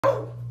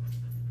go.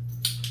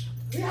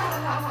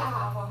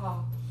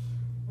 Yeah.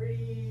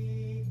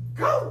 Ready,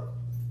 go.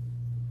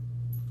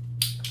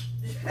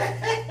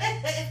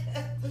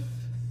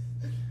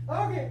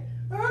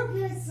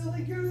 Okay,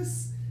 silly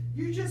goose.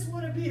 You just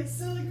want to be a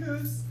silly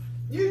goose.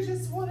 You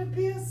just want to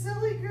be a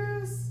silly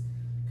goose.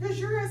 Because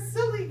you're a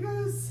silly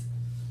goose.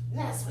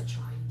 That's what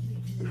you're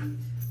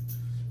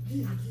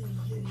giddy.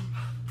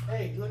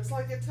 Hey, looks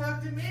like a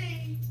tug to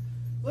me.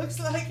 Looks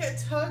like a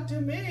tug to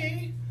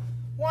me.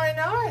 Why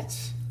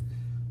not?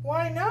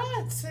 Why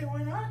not? Say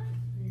why not.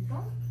 Here you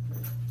come.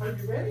 Are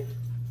you ready?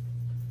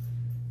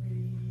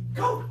 Ready,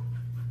 go.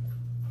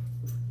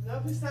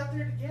 Nobody's out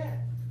there to get.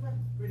 Come on.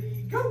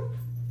 Ready, go.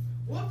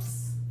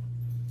 Whoops.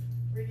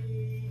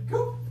 Ready,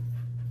 go.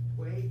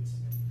 Wait.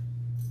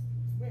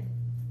 Wait.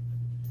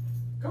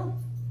 Go.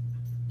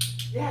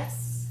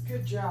 Yes.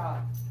 Good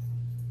job.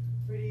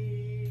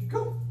 Ready,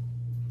 go.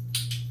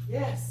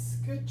 Yes.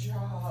 Good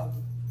job.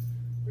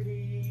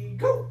 Ready,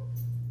 go.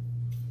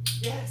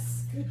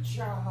 Yes. Good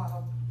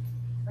job.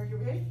 Are you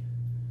ready?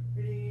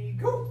 Ready,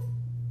 go.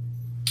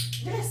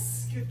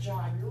 Yes. Good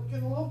job. You're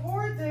looking a little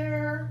bored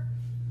there.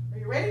 Are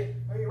you ready?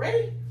 Are you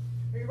ready?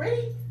 Are you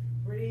ready?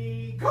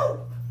 Ready,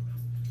 go.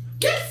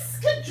 Yes.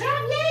 Good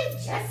job. Yay,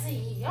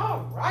 Jessie.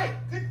 All right.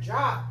 Good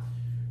job.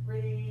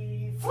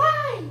 Ready,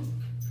 fly.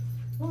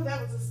 Oh,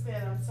 that was a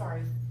spin. I'm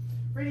sorry.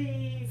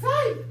 Ready,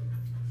 fly.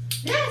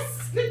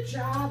 Yes. Good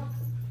job.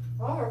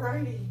 All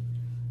righty.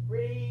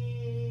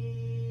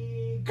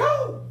 Ready,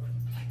 go.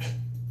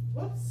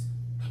 Whoops.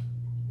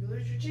 You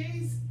lose your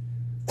cheese?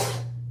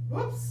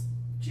 Whoops.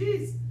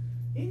 Cheese.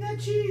 Eat that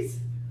cheese.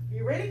 Are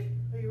you ready?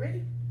 Are you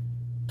ready?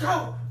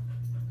 Go.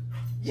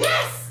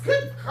 Yes.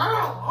 Good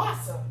girl.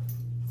 Awesome.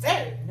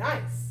 Very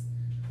nice.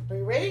 Are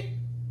you ready?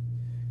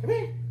 Come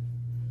here.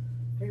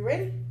 Are you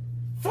ready?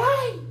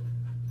 Fly.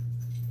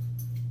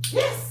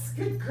 Yes.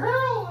 Good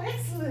girl.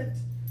 Excellent.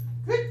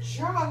 Good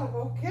job.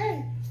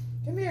 Okay.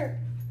 Come here.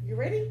 Are you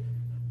ready?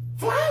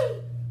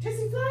 Fly.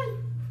 Jessie, fly.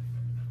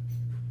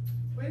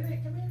 Wait a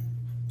minute. Come here.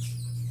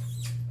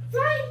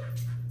 Fly.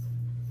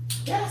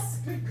 Yes.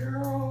 Good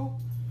girl.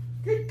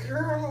 Good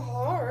girl.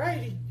 All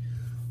righty.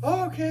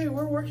 Okay.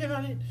 We're working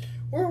on it.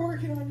 We're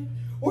working on it.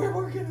 We're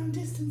working on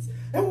distance.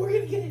 And we're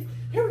going to get it.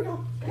 Here we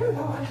go. Here we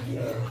go.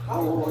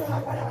 Oh,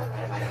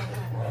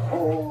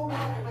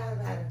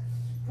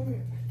 come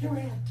here. Turn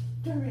around.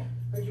 Turn around.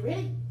 Are you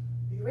ready?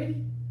 Are you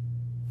ready?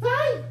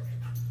 Fly.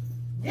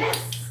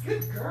 Yes.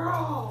 Good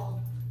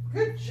girl.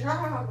 Good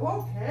job.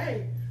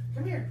 Okay.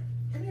 Come here.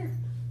 Come here.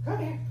 Come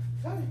here.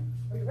 Come here.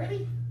 Are you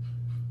ready?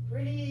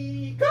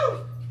 Ready,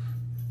 go.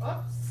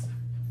 Oops.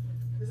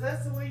 Because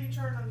that's the way you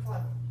turn on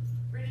fly.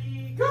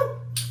 Ready, go.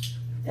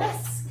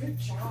 Yes. Good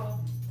job.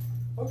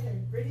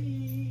 Okay.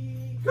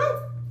 Ready,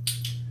 go.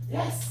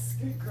 Yes.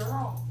 Good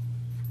girl.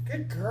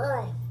 Good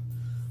girl.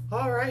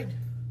 All right.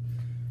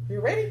 Are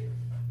you ready?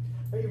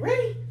 Are you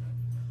ready?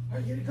 Are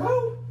you to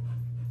go?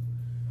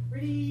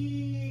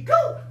 Ready,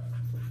 go.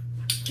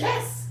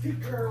 Yes.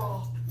 Good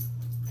girl.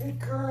 Good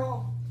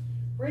girl.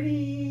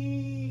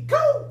 Ready,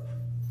 go.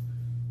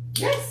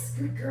 Yes.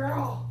 Good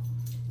girl.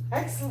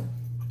 Excellent.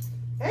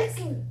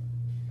 Excellent.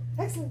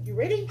 Excellent. You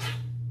ready?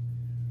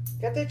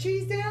 Got that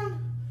cheese down?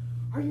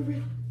 Are you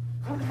ready?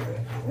 Come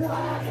here.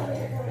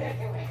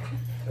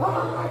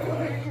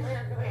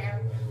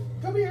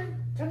 Come here.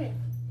 Come here.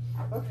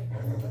 Okay.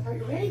 Are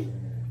you ready?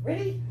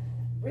 Ready?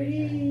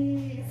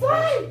 Ready?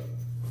 Fly!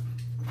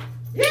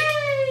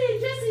 Yay!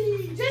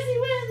 Jessie! Jessie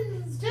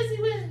wins!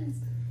 Jessie wins!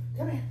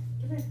 Come here.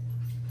 Come here.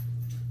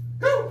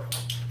 Go!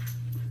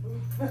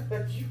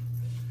 You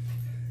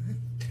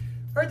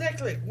heard that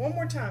click. One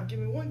more time. Give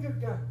me one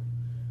good go.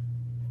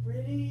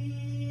 Ready?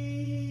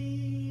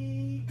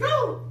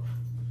 Go!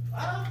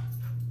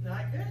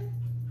 Not good.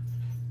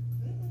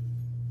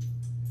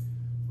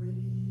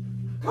 Ready?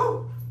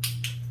 Go!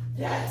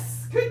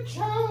 Yes! Good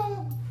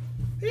job!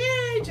 Yay!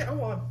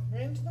 Oh, I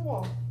ran into the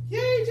wall.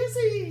 Yay,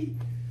 Jessie!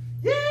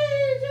 Yay,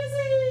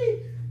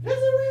 Jessie!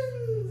 Jessie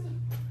wins!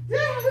 Yay!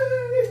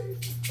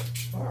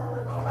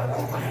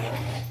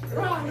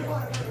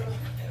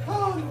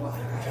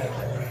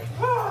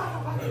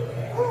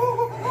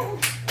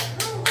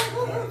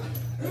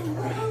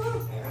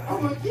 I'm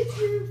gonna get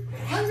you!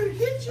 I'm gonna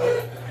get you!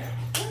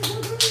 I'm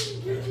gonna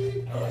get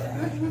you!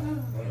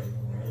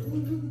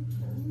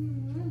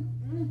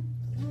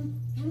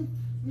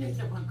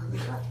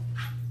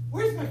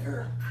 Where's my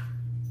girl?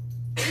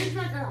 Where's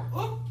my girl?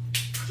 Oh,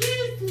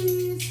 cheese,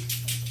 please.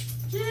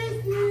 Cheese,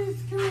 please.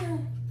 Come here.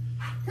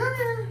 Come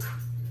here.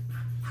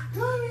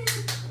 Come here.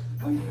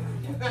 Oh,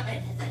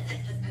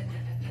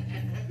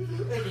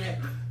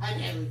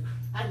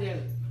 I knew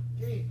it.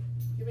 Give me.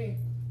 Give me.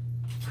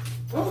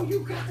 Oh, you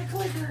got the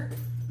clicker.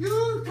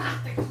 You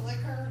got the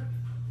clicker.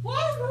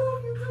 Oh, no,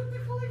 you got the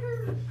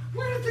clicker.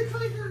 Where did the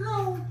clicker go?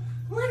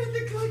 Where did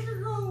the clicker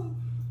go?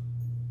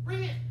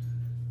 Bring it.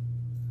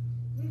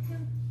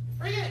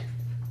 Bring it.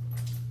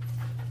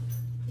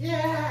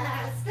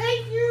 Yes,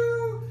 thank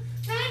you.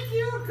 Thank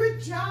you.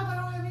 Good job. I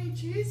don't have any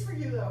cheese for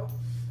you, though.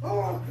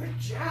 Oh, good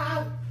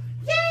job.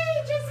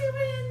 Yay, Jessie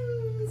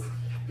wins.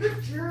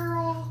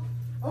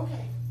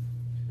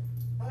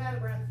 I'm out of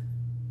breath.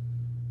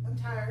 I'm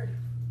tired.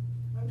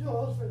 I'm too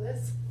old for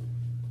this.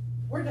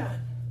 We're done.